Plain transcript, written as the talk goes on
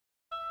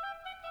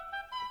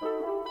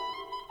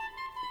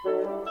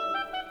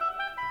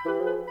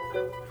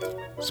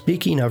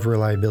Speaking of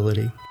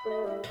reliability,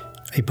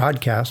 a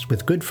podcast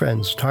with good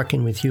friends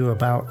talking with you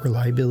about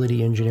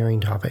reliability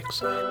engineering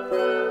topics.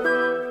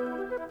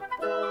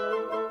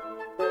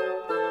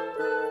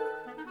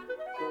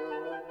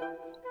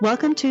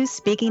 Welcome to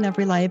Speaking of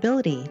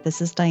Reliability.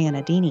 This is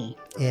Diana Deeney.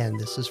 And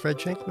this is Fred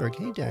Schenkler.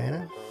 Hey,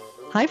 Diana.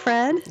 Hi,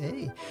 Fred.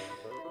 Hey.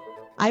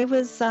 I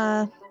was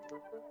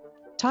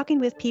talking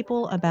with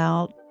people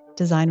about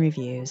design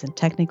reviews and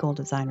technical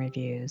design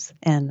reviews,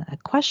 and a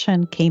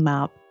question came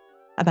up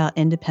about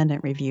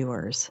independent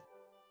reviewers.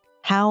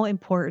 How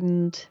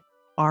important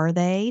are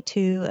they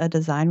to a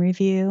design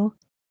review?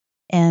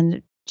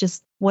 And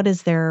just what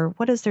is their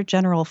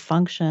general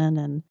function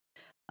and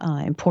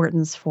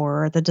importance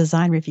for the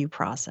design review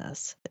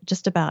process,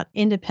 just about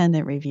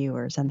independent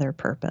reviewers and their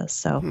purpose.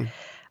 So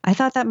I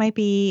thought that might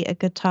be a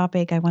good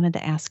topic I wanted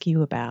to ask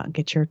you about and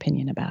get your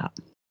opinion about.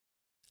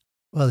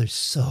 Well, there's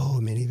so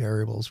many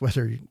variables,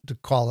 whether to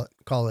call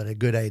it a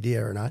good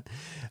idea or not.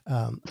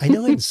 I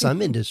know in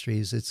some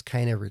industries, it's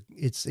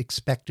it's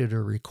expected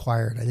or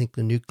required. I think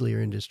the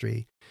nuclear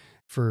industry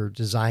for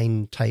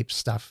design type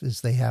stuff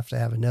is they have to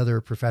have another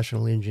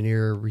professional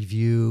engineer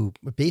review,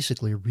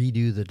 basically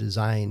redo the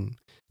design.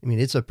 I mean,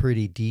 it's a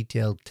pretty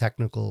detailed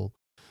technical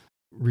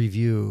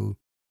review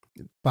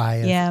by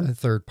a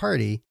third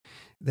party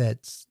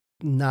that's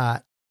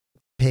not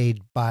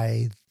paid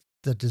by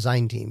the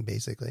design team,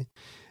 basically.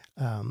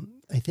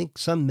 I think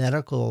some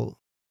medical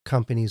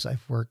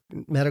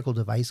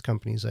device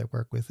companies I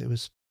work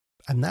with,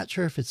 I'm not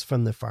sure if it's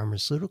from the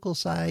pharmaceutical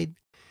side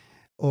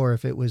or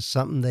if it was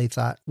something they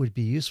thought would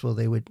be useful.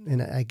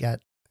 And I got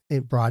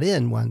it brought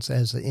in once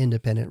as an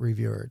independent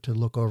reviewer to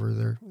look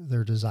over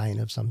their design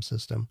of some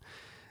system.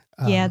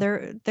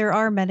 There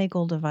are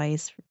medical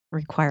device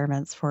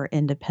requirements for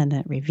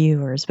independent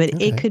reviewers,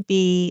 but It could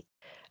be,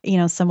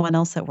 someone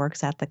else that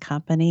works at the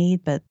company,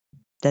 but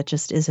that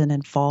just isn't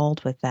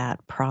involved with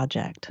that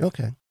project.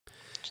 Okay.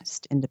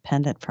 Just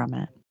independent from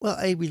it. Well,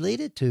 I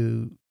related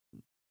to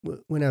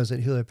when I was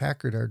at Hewlett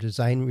Packard, our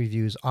design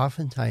reviews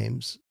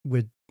oftentimes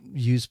would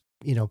use,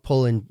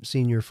 pull in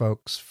senior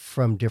folks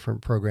from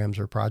different programs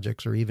or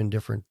projects or even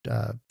different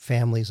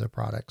families of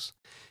products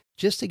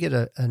just to get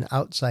an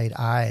outside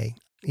eye,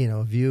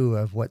 view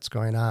of what's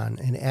going on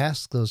and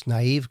ask those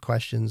naive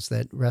questions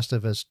that rest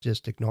of us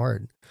just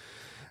ignored.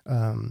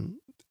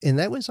 And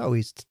that was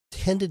always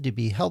tended to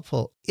be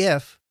helpful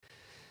if,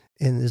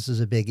 and this is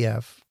a big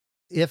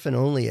if and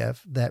only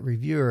if, that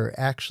reviewer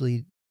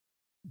actually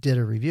did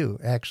a review,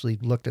 actually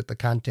looked at the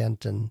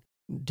content and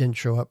didn't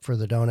show up for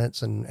the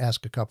donuts and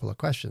ask a couple of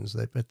questions,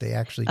 but they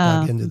actually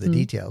dug into the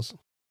details.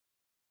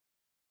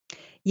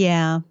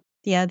 Yeah.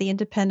 Yeah. The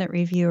independent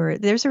reviewer,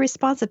 there's a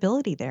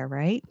responsibility there,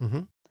 right?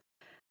 Mm-hmm.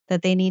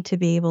 That they need to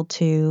be able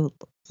to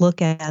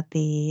look at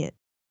the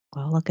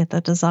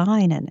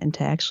design and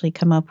to actually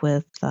come up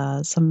with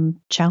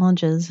some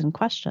challenges and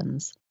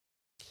questions.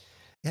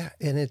 Yeah.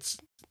 And it's,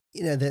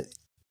 that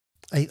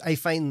I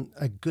find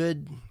a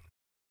good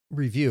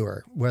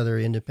reviewer, whether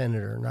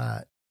independent or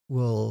not,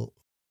 will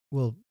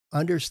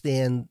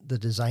understand the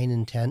design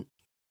intent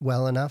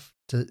well enough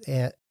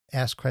to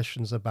ask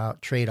questions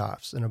about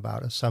trade-offs and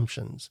about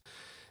assumptions.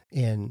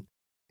 And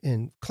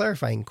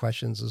clarifying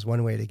questions is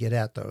one way to get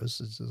at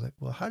those. It's like,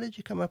 well, how did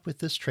you come up with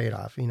this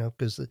trade-off?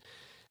 Because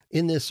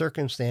in this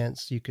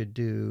circumstance, you could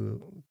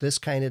do this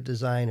kind of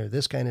design or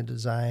this kind of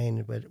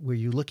design, but were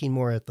you looking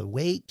more at the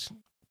weight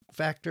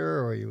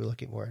factor or you were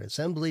looking more at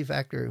assembly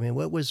factor? I mean,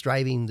 what was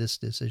driving this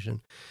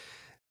decision?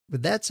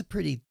 But that's a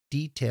pretty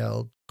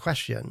detailed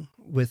question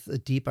with a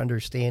deep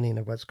understanding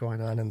of what's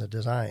going on in the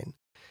design,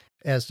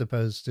 as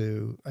opposed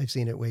to, I've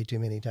seen it way too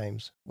many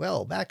times.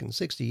 Well, back in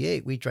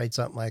 1968, we tried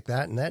something like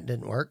that and that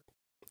didn't work.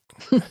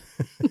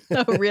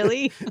 Oh,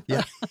 really?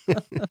 Yeah.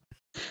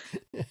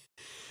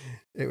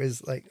 It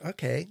was like,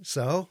 okay,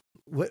 so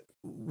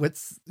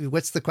what's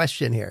the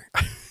question here?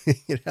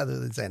 Other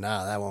than saying,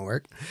 no, that won't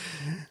work.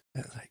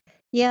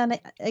 Yeah, and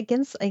I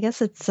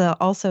guess it's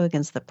also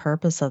against the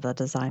purpose of the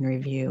design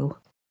review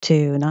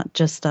too, not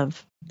just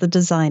of the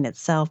design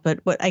itself, but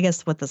what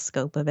the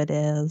scope of it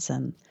is,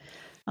 and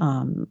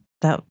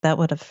that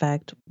would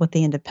affect what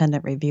the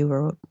independent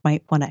reviewer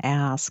might want to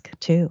ask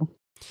too.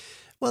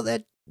 Well,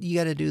 that you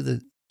got to do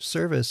the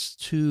service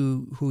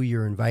to who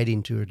you're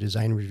inviting to a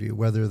design review,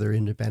 whether they're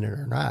independent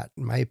or not,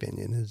 in my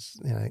opinion, is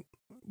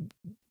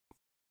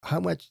how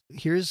much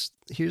here's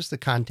the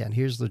content,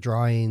 here's the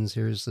drawings,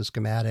 here's the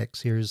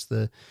schematics, here's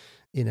the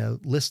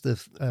list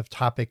of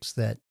topics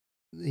that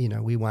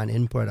we want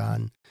input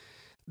on.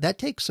 That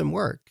takes some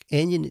work,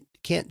 and you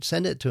can't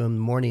send it to them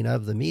the morning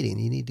of the meeting.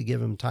 You need to give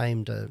them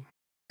time to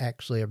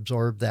actually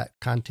absorb that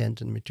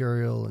content and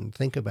material and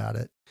think about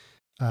it.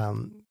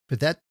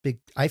 But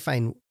I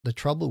find the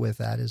trouble with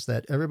that is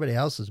that everybody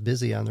else is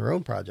busy on their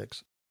own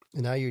projects.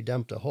 And now you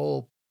dumped a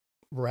whole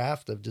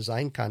raft of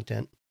design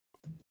content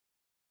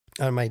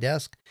on my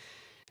desk.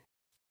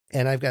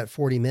 And I've got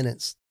 40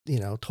 minutes,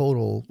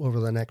 total over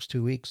the next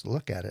 2 weeks to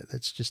look at it.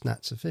 That's just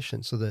not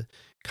sufficient. So the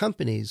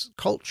company's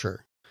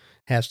culture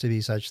has to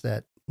be such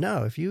that,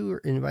 no, if you were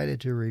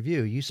invited to a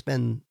review, you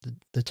spend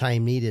the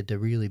time needed to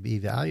really be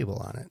valuable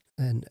on it.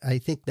 And I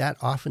think that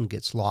often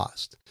gets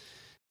lost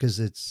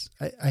because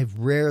I've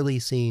rarely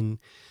seen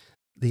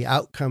the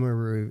outcome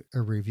of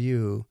a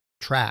review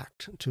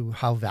tracked to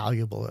how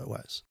valuable it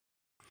was.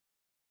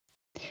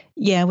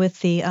 Yeah, with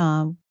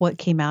the what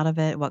came out of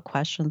it, what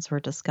questions were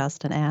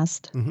discussed and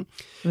asked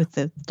with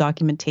the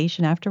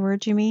documentation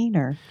afterwards, you mean,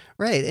 or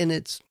right? And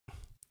it's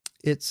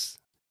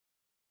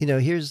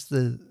here's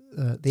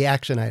the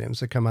action items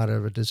that come out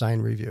of a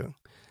design review,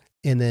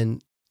 and then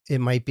it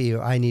might be,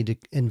 I need to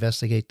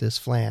investigate this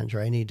flange,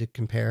 or I need to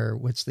compare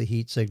what's the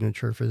heat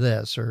signature for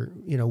this, or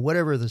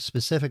whatever the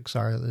specifics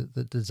are that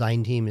the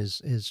design team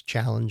is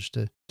challenged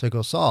to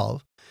go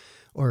solve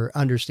or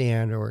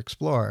understand or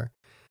explore.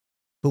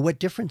 But what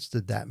difference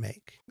did that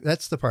make?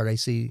 That's the part I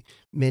see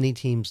many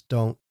teams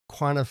don't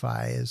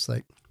quantify, is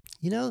like,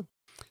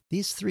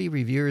 these 3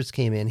 reviewers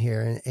came in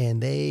here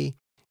and they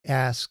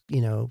asked,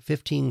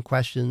 15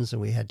 questions, and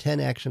we had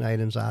 10 action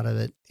items out of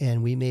it.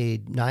 And we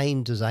made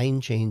 9 design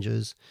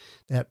changes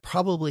that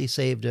probably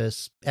saved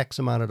us X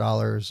amount of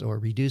dollars, or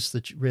reduced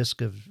the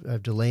risk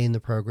of delaying the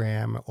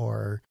program,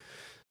 or,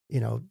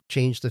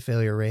 change the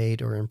failure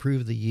rate, or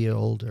improve the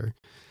yield, or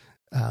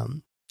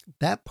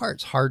that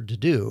part's hard to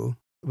do.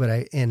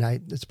 But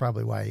it's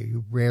probably why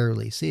you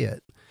rarely see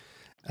it.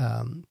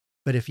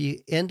 But if you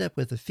end up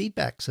with a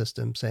feedback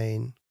system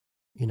saying,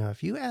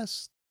 if you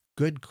ask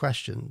good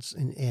questions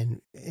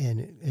and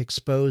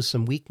expose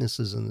some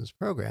weaknesses in this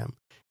program,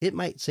 it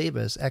might save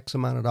us X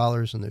amount of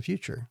dollars in the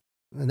future.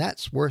 And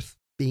that's worth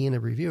being a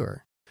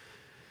reviewer,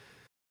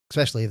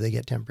 especially if they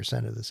get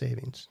 10% of the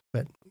savings.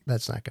 But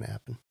that's not going to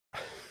happen.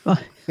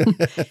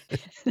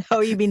 Oh,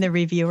 you mean the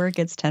reviewer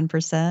gets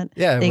 10%?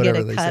 Yeah, they get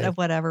a cut of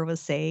whatever was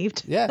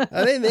saved. Yeah,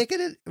 they make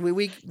it.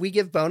 We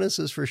give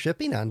bonuses for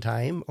shipping on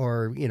time,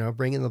 or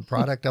bringing the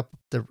product up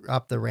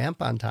the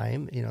ramp on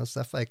time.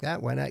 Stuff like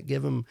that. Why not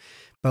give them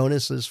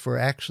bonuses for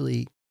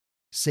actually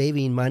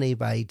saving money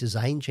by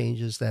design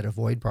changes that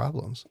avoid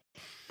problems?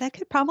 That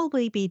could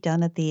probably be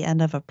done at the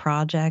end of a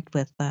project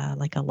with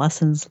like a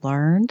lessons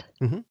learned.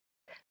 Mm-hmm.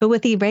 But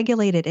with the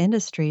regulated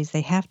industries, they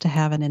have to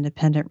have an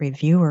independent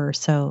reviewer.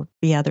 So,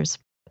 yeah, there's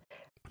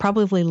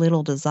probably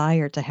little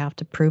desire to have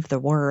to prove the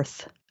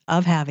worth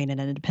of having an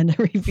independent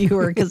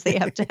reviewer, because they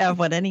have to have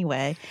one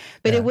anyway.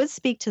 But it would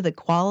speak to the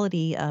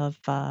quality of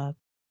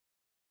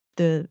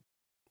the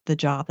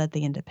job that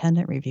the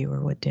independent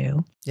reviewer would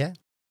do. Yeah.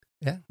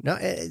 No,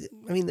 I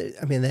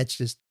mean that's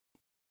just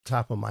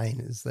top of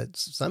mind, is that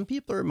some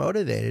people are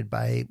motivated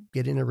by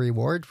getting a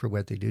reward for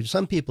what they do.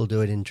 Some people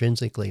do it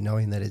intrinsically,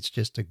 knowing that it's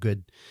just a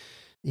good,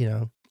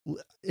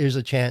 there's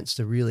a chance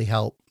to really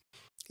help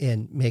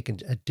and make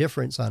a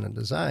difference on a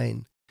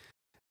design.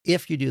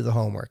 If you do the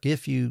homework,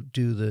 if you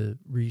do the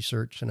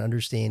research and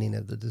understanding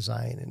of the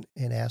design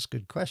and ask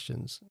good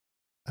questions.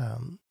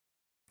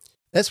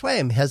 That's why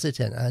I'm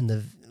hesitant on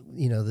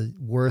the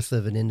worth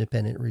of an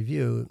independent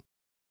review,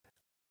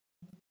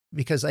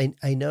 because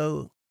I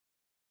know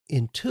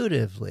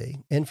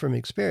intuitively and from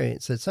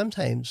experience that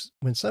sometimes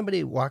when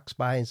somebody walks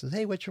by and says,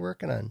 "Hey, what you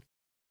working on?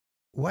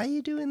 Why are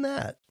you doing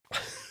that?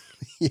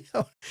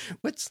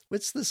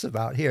 What's this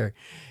about here?"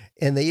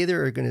 And they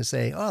either are going to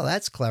say, "Oh,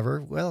 that's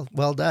clever.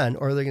 Well done."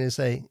 Or they're going to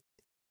say,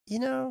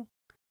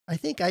 "I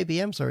think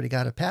IBM's already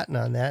got a patent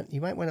on that. You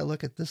might want to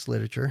look at this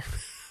literature,"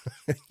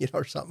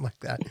 or something like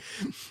that.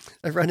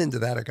 I've run into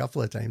that a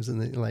couple of times,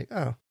 and they're like,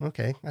 "Oh,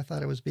 okay. I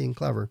thought I was being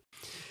clever."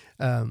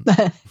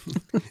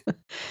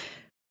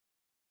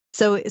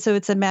 So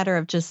it's a matter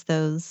of just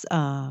those,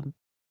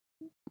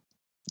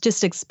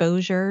 just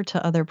exposure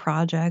to other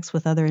projects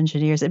with other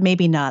engineers. It may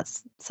be not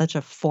such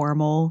a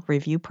formal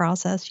review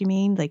process, you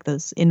mean? Like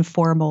those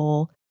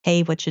informal,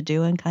 hey, what you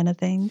doing kind of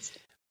things?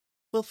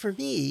 Well, for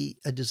me,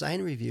 a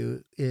design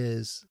review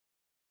it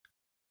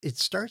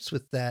starts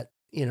with that,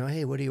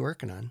 hey, what are you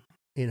working on?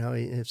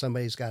 If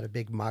somebody's got a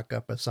big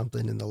mock-up of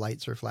something and the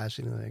lights are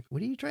flashing, they're like,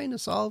 what are you trying to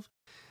solve?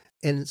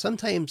 And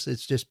sometimes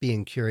it's just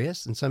being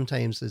curious, and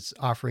sometimes it's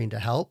offering to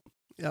help,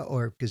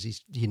 or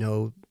because you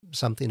know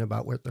something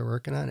about what they're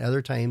working on.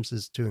 Other times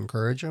is to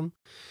encourage them.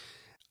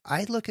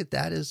 I look at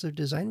that as a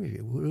design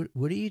review.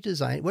 What are you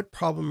designing? What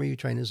problem are you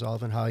trying to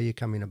solve, and how are you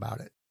coming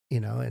about it?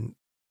 And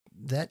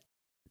that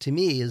to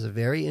me is a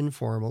very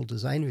informal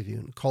design review.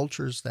 And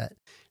cultures that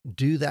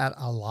do that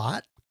a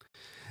lot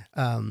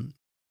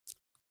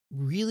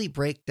really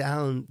break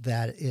down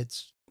that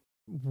it's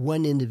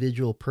one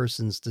individual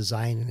person's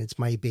design and it's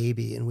my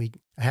baby, and we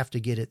have to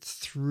get it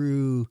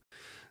through,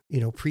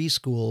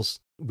 preschools,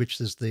 which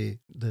is the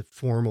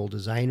formal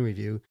design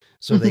review,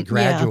 so they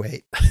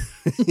graduate.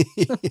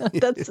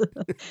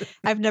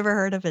 I've never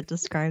heard of it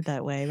described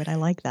that way, but I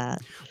like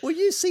that. Well,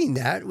 you've seen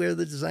that where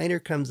the designer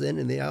comes in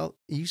and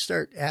you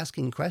start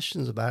asking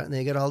questions about it, and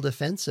they get all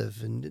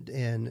defensive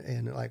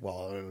and like,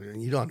 well,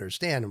 you don't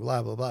understand, and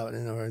blah blah blah,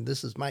 and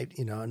this is my,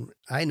 and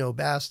I know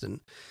best,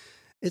 and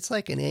it's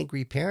like an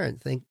angry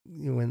parent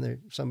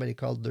when somebody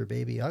called their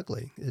baby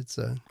ugly. It's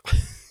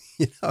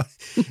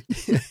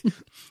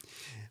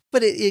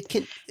But it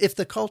can, if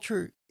the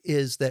culture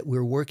is that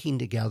we're working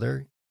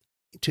together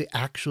to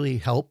actually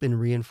help and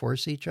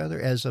reinforce each other,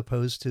 as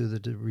opposed to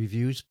the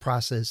reviews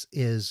process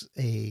is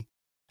a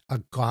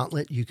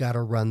gauntlet you got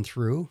to run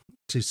through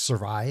to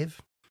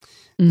survive.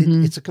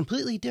 It's a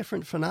completely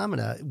different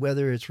phenomena,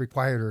 whether it's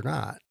required or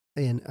not.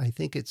 And I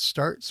think it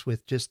starts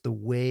with just the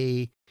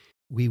way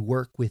we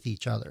work with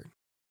each other.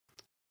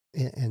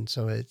 And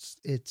so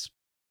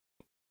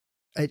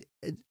a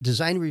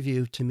design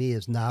review to me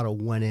is not a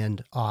one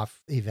end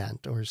off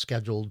event or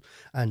scheduled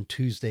on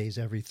Tuesdays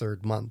every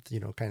third month,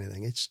 kind of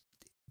thing.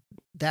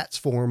 That's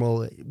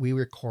formal. We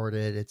record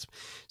it. It's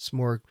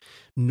more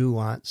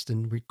nuanced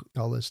and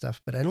all this stuff,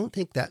 but I don't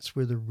think that's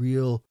where the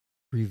real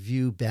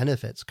review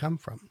benefits come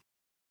from.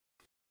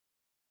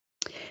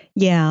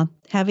 Yeah.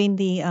 Having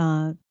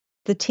the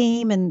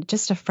team and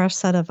just a fresh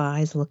set of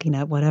eyes looking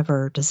at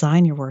whatever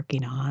design you're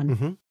working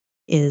on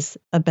is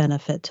a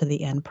benefit to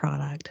the end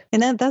product.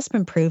 And that's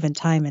been proven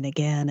time and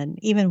again. And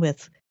even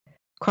with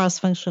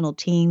cross-functional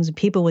teams and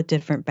people with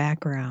different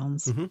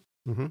backgrounds,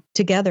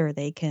 together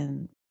they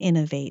can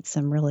innovate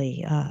some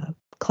really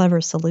clever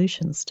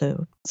solutions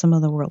to some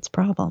of the world's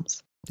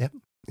problems. Yep.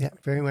 Yeah,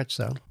 very much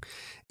so.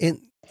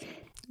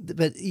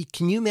 But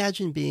can you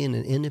imagine being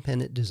an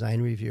independent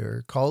design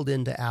reviewer called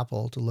into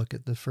Apple to look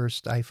at the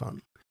first iPhone?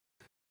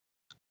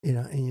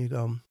 And you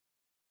go,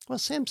 well,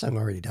 Samsung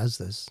already does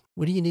this.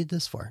 What do you need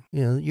this for?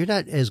 You're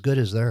not as good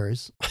as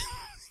theirs.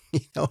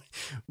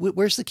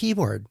 Where's the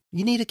keyboard?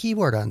 You need a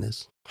keyboard on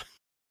this.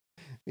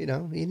 You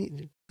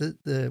need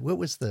what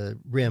was the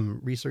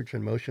RIM, Research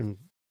in Motion,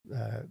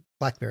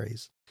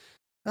 Blackberries?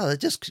 Oh, it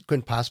just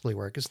couldn't possibly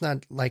work. It's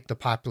not like the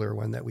popular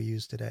one that we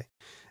use today.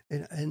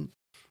 And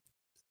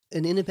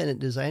an independent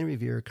design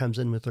reviewer comes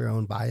in with their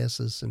own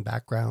biases and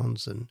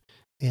backgrounds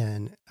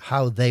and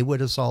how they would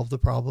have solved the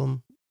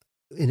problem.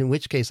 And in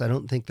which case, I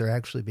don't think they're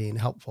actually being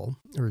helpful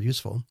or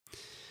useful.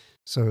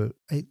 So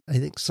I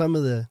think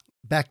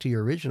back to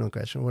your original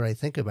question, what I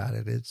think about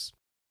it,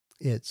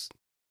 it's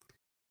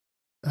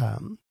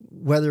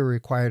whether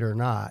required or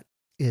not,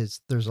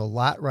 there's a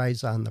lot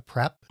rides on the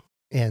prep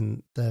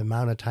and the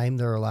amount of time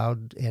they're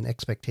allowed and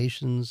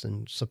expectations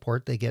and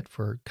support they get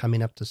for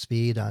coming up to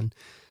speed on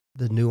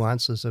the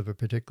nuances of a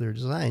particular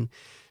design.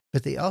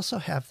 But they also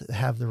have to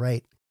have the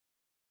right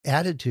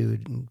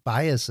attitude and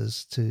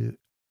biases to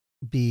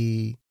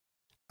be,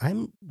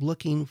 I'm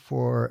looking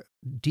for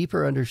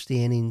deeper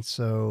understanding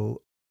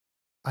so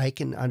I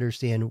can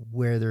understand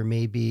where there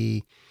may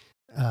be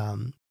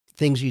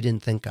things you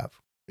didn't think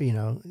of.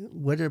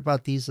 What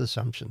about these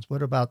assumptions?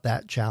 What about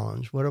that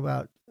challenge? What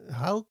about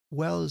how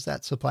well is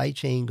that supply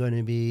chain going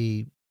to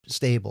be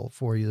stable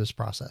for you, this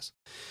process?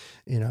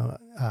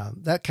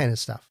 That kind of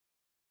stuff.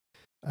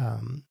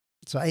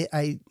 So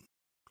I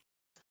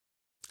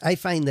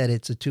find that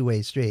it's a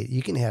two-way street.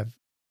 You can have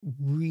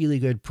really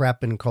good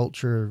prep and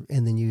culture,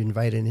 and then you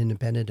invite an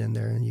independent in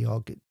there and you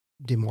all get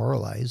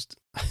demoralized,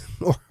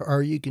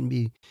 or you can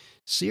be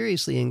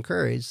seriously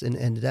encouraged and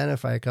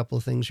identify a couple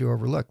of things you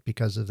overlooked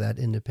because of that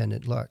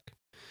independent look.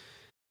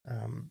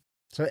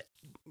 So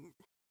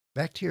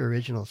back to your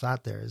original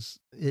thought, there's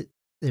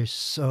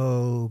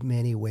so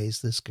many ways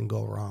this can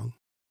go wrong.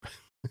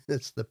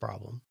 That's the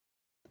problem.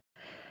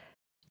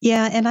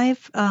 Yeah. And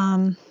I've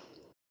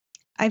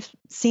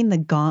seen the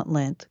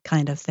gauntlet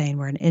kind of thing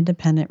where an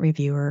independent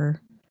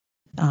reviewer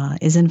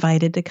is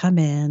invited to come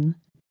in,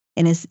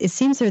 and it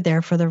seems they're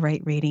there for the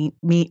right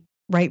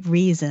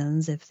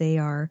reasons. If they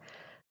are,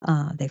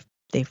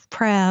 they've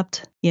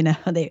prepped,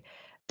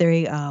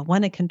 they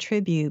want to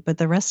contribute, but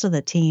the rest of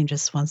the team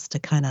just wants to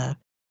kind of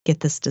get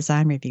this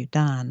design review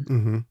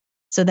done.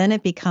 So then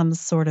it becomes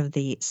sort of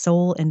the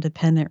sole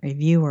independent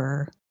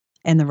reviewer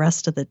and the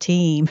rest of the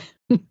team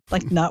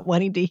like not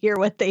wanting to hear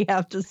what they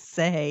have to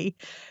say.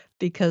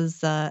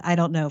 Because I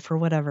don't know, for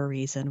whatever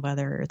reason,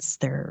 whether it's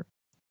they're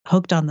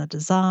hooked on the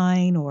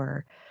design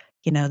or,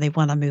 they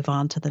want to move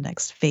on to the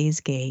next phase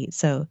gate.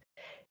 So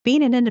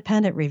being an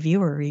independent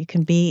reviewer, you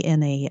can be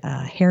in a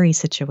hairy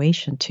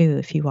situation too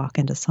if you walk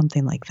into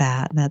something like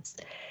that. And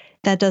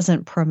that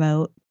doesn't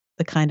promote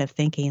the kind of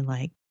thinking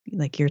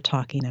like you're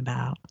talking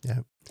about. Yeah.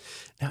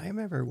 Now I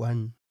remember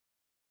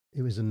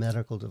it was a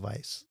medical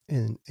device,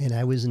 and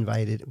I was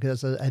invited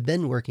because I've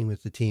been working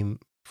with the team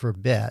for a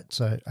bit,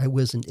 so I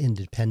wasn't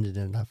independent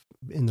enough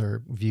in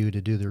their view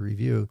to do the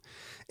review,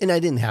 and I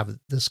didn't have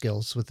the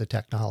skills with the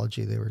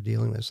technology they were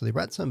dealing with. So they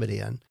brought somebody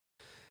in,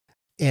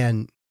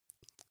 and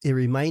it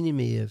reminded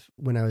me of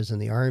when I was in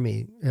the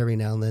Army. Every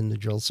now and then, the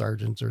drill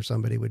sergeants or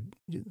somebody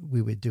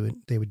they would do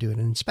an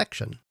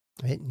inspection,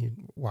 right? And you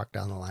walk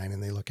down the line,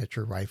 and they look at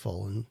your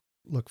rifle and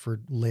look for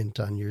lint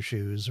on your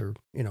shoes or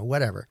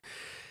whatever.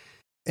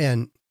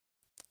 And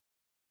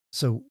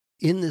so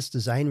in this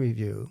design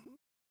review,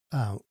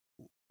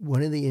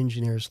 one of the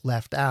engineers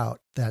left out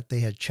that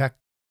they had checked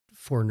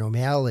for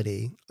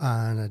normality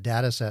on a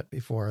data set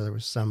before there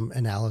was some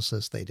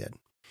analysis they did.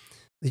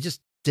 They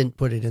just didn't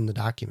put it in the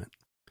document.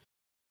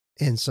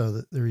 And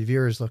so the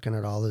reviewer is looking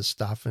at all this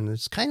stuff, and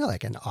it's kind of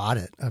like an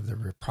audit of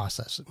the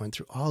process. It went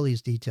through all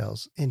these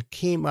details and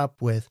came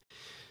up with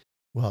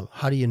Well,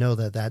 how do you know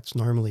that that's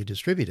normally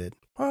distributed?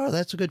 Oh,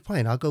 that's a good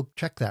point. I'll go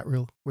check that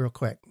real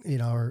quick,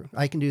 or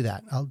I can do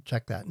that. I'll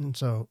check that. And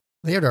so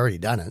they had already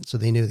done it, so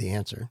they knew the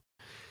answer.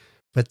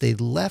 But they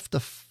left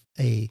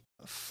a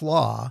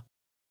flaw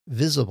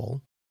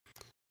visible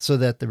so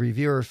that the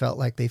reviewer felt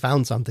like they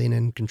found something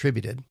and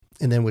contributed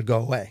and then would go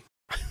away.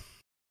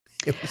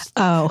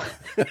 Oh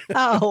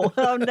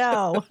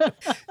no.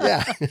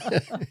 Yeah.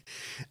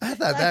 I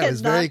thought that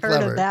was very clever. I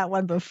had not heard of that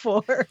one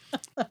before.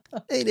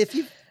 And if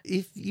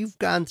you've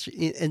gone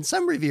through, and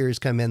some reviewers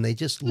come in, they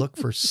just look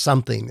for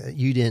something that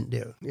you didn't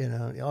do.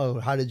 Oh,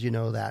 how did you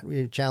know that?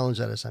 We challenge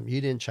that as something. You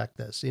didn't check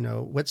this.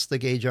 What's the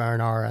gauge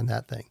R&R on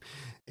that thing?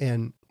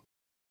 And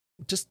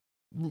just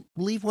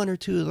leave one or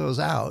two of those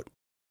out,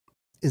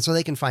 and so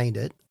they can find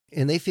it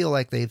and they feel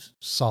like they've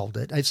solved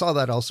it. I saw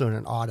that also in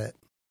an audit.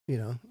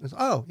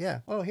 Oh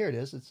yeah, oh here it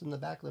is. It's in the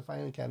back of the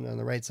filing cabinet on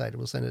the right side.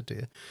 We'll send it to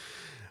you.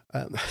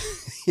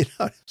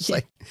 It's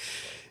like,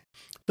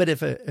 but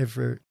if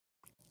and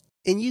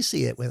you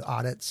see it with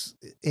audits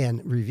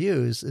and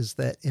reviews, is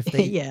that if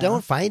they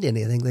don't find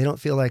anything, they don't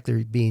feel like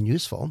they're being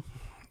useful,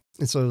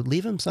 and so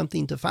leave them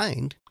something to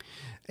find.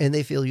 And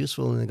they feel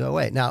useful and they go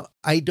away. Now,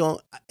 I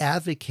don't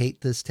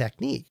advocate this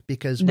technique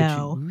because what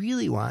you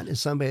really want is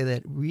somebody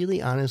that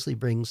really honestly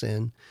brings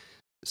in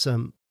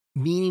some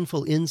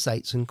meaningful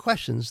insights and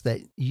questions that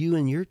you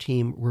and your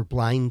team were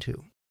blind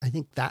to. I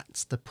think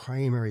that's the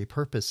primary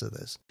purpose of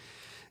this.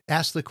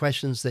 Ask the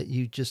questions that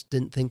you just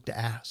didn't think to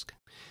ask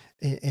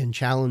and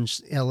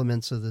challenge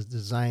elements of the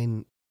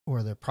design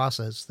or the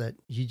process that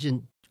you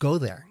didn't go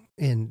there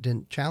and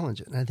didn't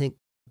challenge it. And I think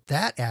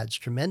that adds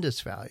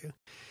tremendous value.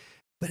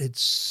 But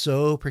it's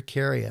so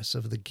precarious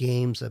of the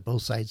games that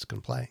both sides can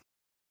play.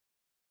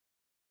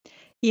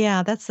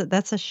 Yeah, that's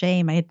a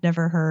shame. I've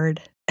never heard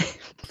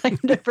of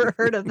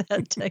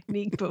that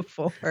technique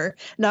before.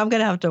 Now I'm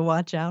going to have to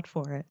watch out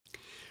for it.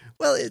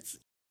 Well, it's,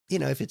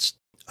 if it's,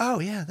 oh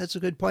yeah, that's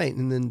a good point.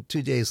 And then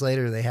 2 days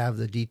later, they have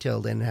the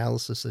detailed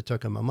analysis that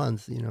took them a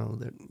month,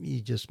 that you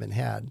just been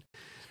had.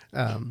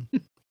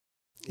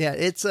 Yeah,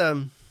 it's, I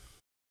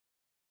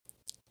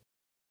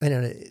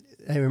don't know.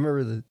 I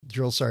remember the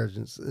drill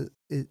sergeants,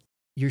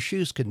 your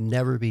shoes could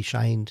never be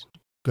shined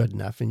good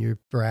enough and your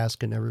brass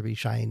could never be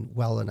shined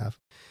well enough.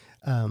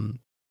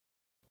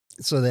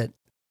 So that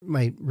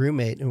my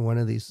roommate in one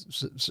of these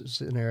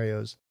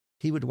scenarios,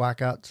 he would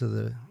walk out to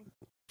the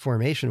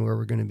formation where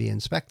we're going to be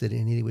inspected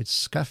and he would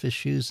scuff his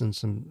shoes in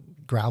some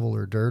gravel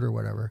or dirt or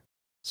whatever.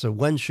 So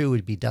one shoe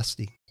would be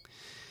dusty.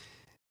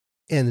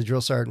 And the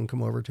drill sergeant would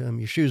come over to him.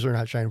 Your shoes are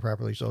not shining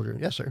properly, soldier.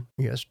 Yes, sir.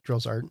 Yes,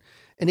 drill sergeant.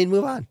 And he'd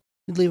move on.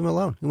 He'd leave him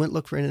alone. He wouldn't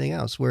look for anything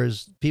else.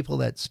 Whereas people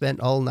that spent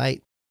all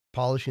night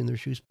polishing their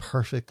shoes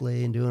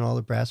perfectly and doing all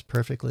the brass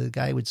perfectly, the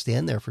guy would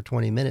stand there for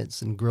 20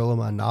 minutes and grill them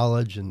on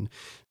knowledge and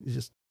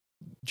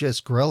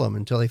just grill them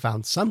until they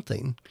found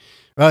something.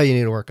 Oh, you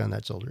need to work on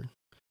that, soldier.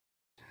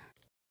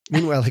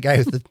 Meanwhile, the guy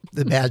with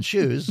the bad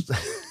shoes,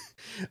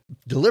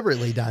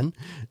 deliberately done,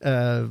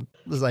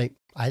 was like,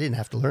 I didn't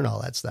have to learn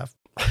all that stuff.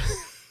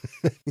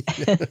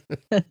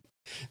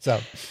 So,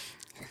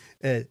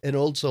 an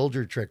old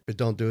soldier trick, but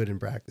don't do it in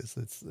practice.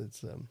 It's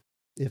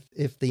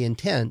if the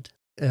intent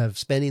of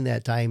spending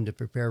that time to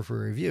prepare for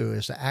a review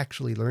is to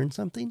actually learn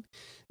something,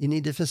 you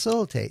need to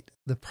facilitate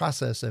the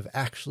process of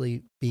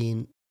actually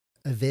being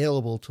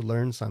available to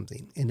learn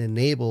something and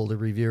enable the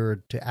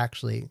reviewer to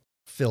actually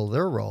fill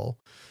their role.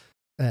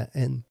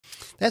 And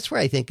that's where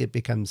I think it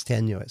becomes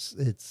tenuous.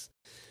 It's,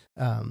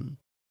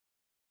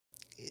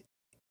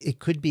 it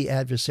could be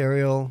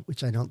adversarial,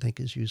 which I don't think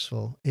is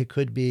useful. It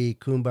could be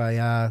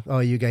kumbaya. Oh,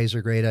 you guys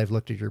are great. I've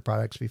looked at your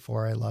products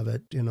before. I love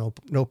it.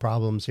 No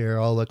problems here.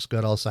 All looks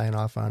good. I'll sign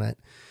off on it.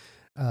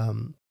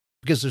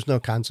 Because there's no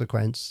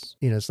consequence.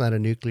 It's not a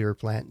nuclear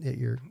plant that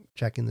you're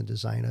checking the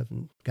design of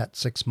and got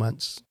 6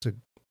 months to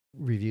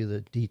review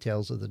the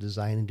details of the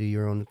design and do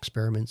your own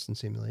experiments and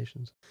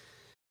simulations.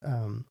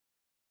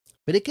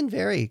 But it can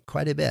vary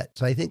quite a bit.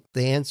 So I think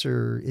the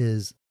answer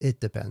is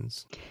it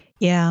depends.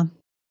 Yeah.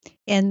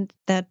 And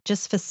that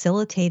just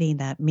facilitating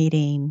that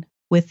meeting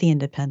with the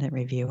independent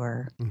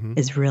reviewer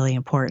is really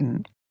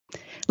important.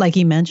 Like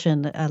you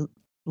mentioned,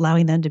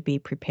 allowing them to be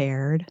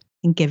prepared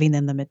and giving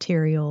them the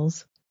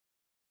materials.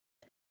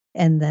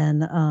 And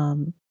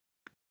then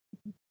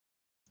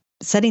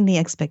setting the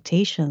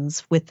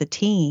expectations with the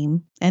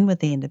team and with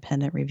the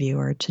independent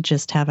reviewer to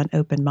just have an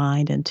open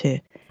mind and to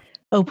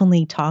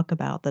openly talk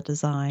about the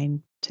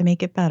design to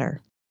make it better.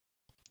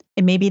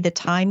 And maybe the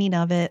timing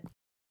of it,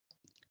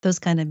 those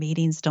kind of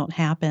meetings don't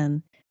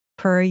happen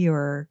per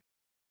your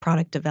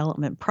product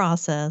development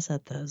process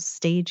at those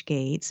stage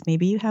gates.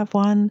 Maybe you have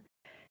one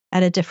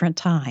at a different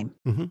time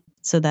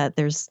so that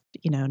there's,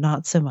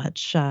 not so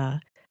much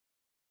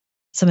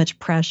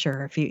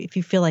pressure. If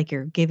you feel like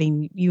you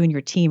and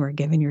your team are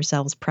giving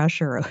yourselves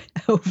pressure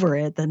over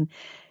it, then,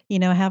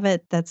 have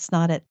it that's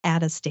not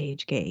at a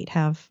stage gate.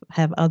 Have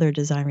other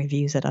design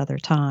reviews at other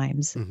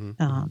times,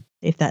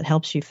 if that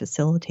helps you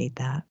facilitate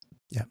that.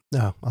 Yeah,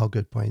 no, all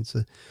good points.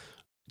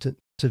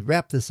 To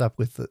wrap this up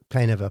with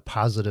kind of a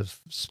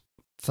positive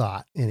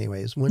thought,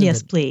 anyways.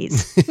 Yes,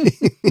 please.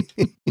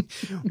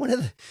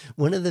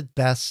 one of the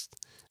best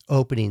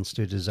openings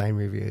to design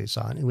review I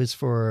saw, and it was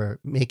for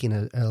making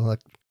a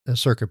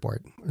circuit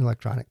board, an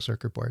electronic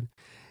circuit board.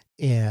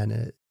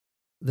 And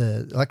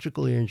the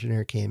electrical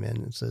engineer came in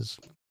and says,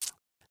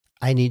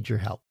 I need your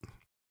help.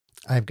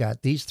 I've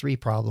got these 3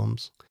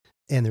 problems,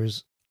 and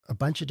there's a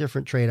bunch of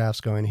different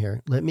trade-offs going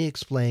here. Let me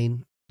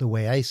explain the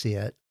way I see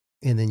it,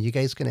 and then you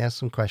guys can ask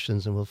some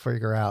questions, and we'll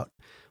figure out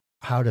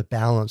how to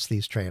balance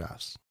these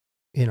trade-offs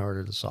in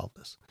order to solve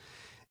this.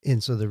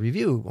 And so the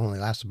review only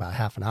lasted about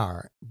half an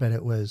hour,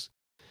 but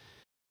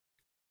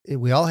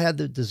we all had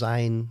the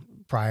design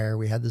prior,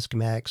 we had the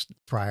schematics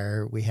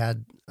prior, we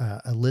had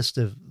a list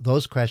of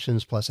those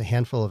questions plus a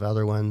handful of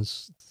other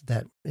ones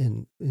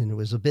and it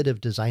was a bit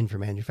of design for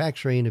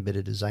manufacturing, a bit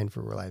of design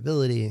for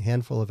reliability, a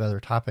handful of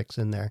other topics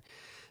in there.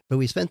 But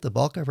we spent the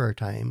bulk of our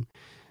time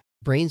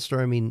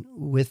brainstorming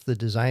with the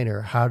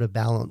designer how to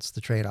balance the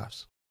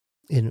trade-offs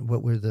and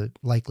what were the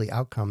likely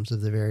outcomes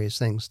of the various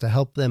things to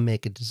help them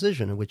make a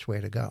decision of which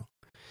way to go.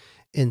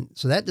 And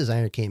so that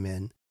designer came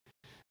in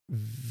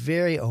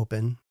very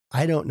open.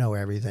 I don't know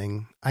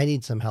everything. I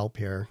need some help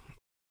here.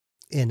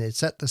 And it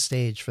set the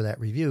stage for that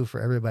review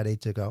for everybody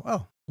to go,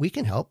 oh, we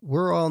can help.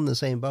 We're all in the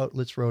same boat.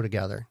 Let's row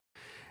together.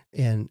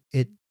 And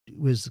it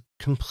was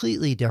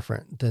completely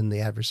different than the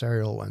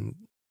adversarial one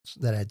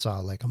that I'd saw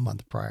like a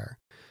month prior.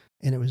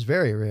 And it was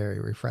very, very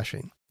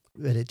refreshing.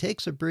 But it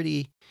takes a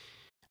pretty,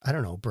 I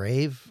don't know,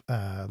 brave,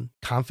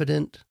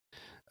 confident,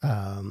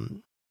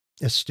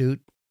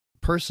 astute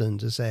person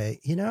to say,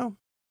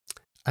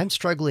 I'm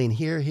struggling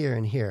here,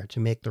 and here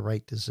to make the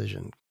right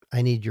decision.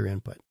 I need your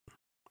input.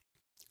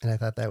 And I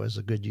thought that was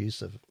a good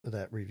use of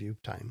that review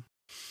time.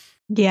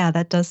 Yeah,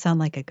 that does sound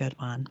like a good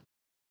one.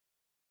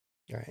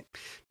 All right.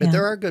 But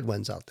there are good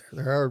ones out there.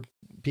 There are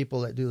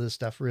people that do this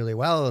stuff really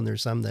well, and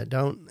there's some that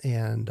don't.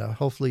 And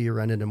hopefully you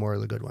run into more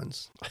of the good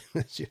ones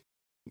as you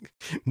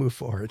move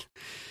forward.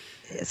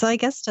 So I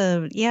guess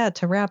to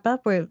wrap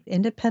up, with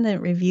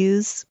independent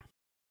reviews,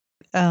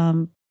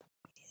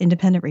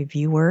 independent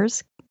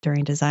reviewers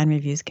during design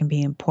reviews can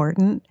be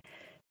important,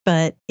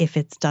 but if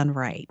it's done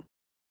right.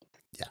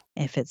 Yeah.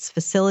 If it's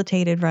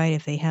facilitated right,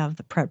 if they have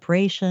the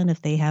preparation,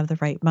 if they have the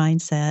right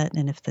mindset,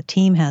 and if the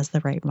team has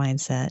the right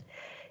mindset,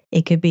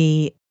 it could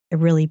be a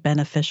really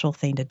beneficial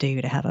thing to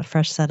do, to have a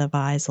fresh set of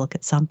eyes look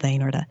at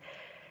something, or to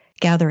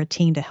gather a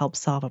team to help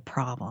solve a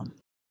problem.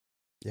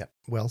 Yeah,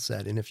 well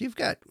said. And if you've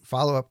got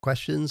follow-up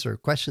questions or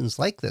questions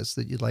like this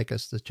that you'd like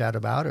us to chat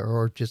about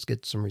or just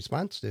get some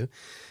response to,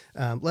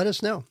 let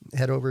us know.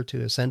 Head over to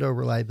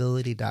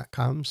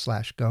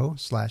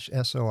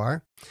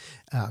accendoreliability.com/go/SOR.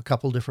 A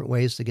couple different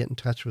ways to get in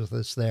touch with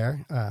us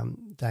there.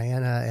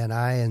 Diana and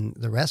I and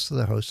the rest of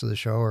the hosts of the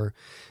show are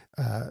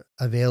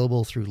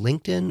available through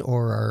LinkedIn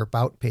or our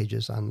About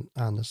pages on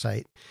the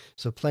site.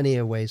 So plenty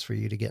of ways for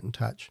you to get in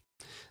touch.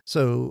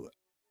 So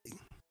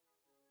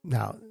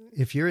now,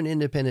 if you're an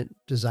independent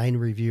design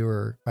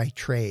reviewer by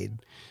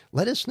trade,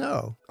 let us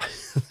know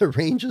the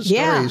range of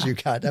stories you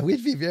got.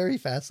 We'd be very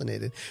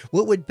fascinated.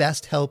 What would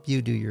best help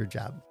you do your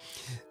job?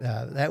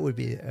 That would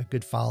be a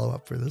good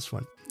follow-up for this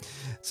one.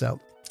 So,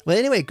 well,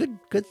 anyway, good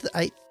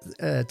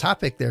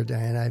topic there,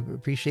 Diane. I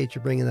appreciate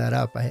you bringing that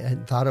up. I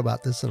hadn't thought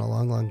about this in a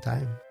long, long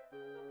time.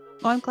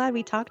 Well, I'm glad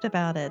we talked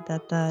about it.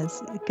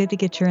 It's good to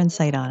get your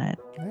insight on it.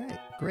 All right,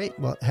 great.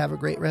 Well, have a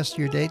great rest of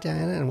your day,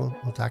 Diana, and we'll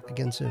talk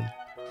again soon.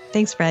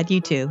 Thanks, Fred.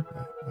 You too.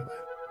 Bye-bye.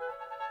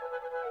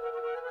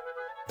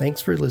 Thanks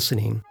for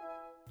listening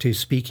to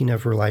Speaking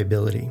of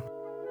Reliability.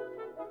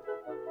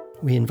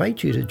 We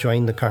invite you to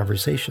join the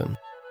conversation.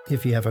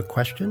 If you have a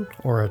question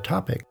or a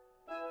topic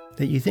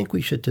that you think we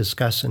should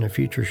discuss in a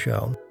future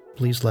show,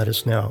 please let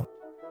us know.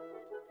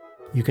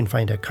 You can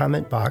find a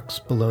comment box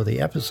below the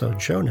episode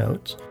show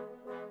notes,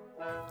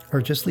 or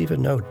just leave a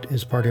note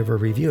as part of a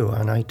review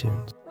on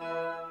iTunes.